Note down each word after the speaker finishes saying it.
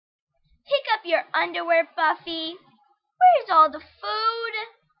your underwear, Buffy? Where's all the food?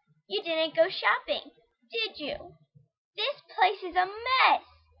 You didn't go shopping, did you? This place is a mess.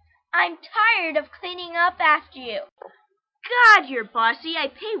 I'm tired of cleaning up after you. God, you're bossy. I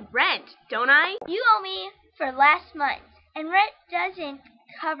pay rent, don't I? You owe me for last month, and rent doesn't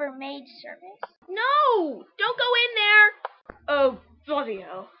cover maid service. No! Don't go in there! Oh, bloody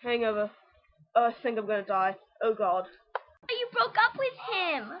hell. Hangover. I think I'm gonna die. Oh, God. You broke up with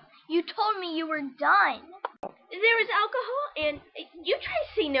him. You told me you were done. There was alcohol, and you try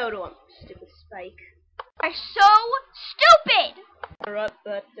to say no to him. Stupid Spike. You're so stupid! Alright,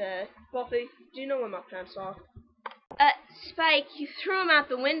 but, Buffy, do you know where my pants are? Spike, you threw them out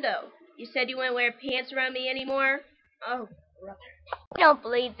the window. You said you wouldn't wear pants around me anymore? Oh, brother. I don't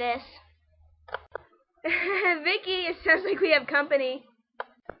believe this. Vicky, it sounds like we have company.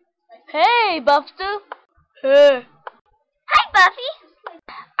 Hey, Buster. Hey. Hi, Buffy.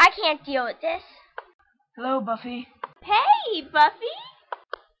 I can't deal with this. Hello, Buffy. Hey, Buffy.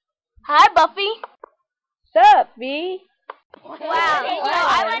 Hi, Buffy. Sup, V? Wow,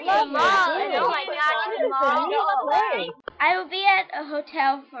 I went to the mall, and oh my God, the mall. I will be at a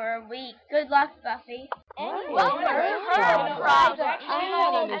hotel for a week. Good luck, Buffy.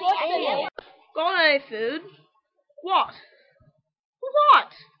 Got any food? What?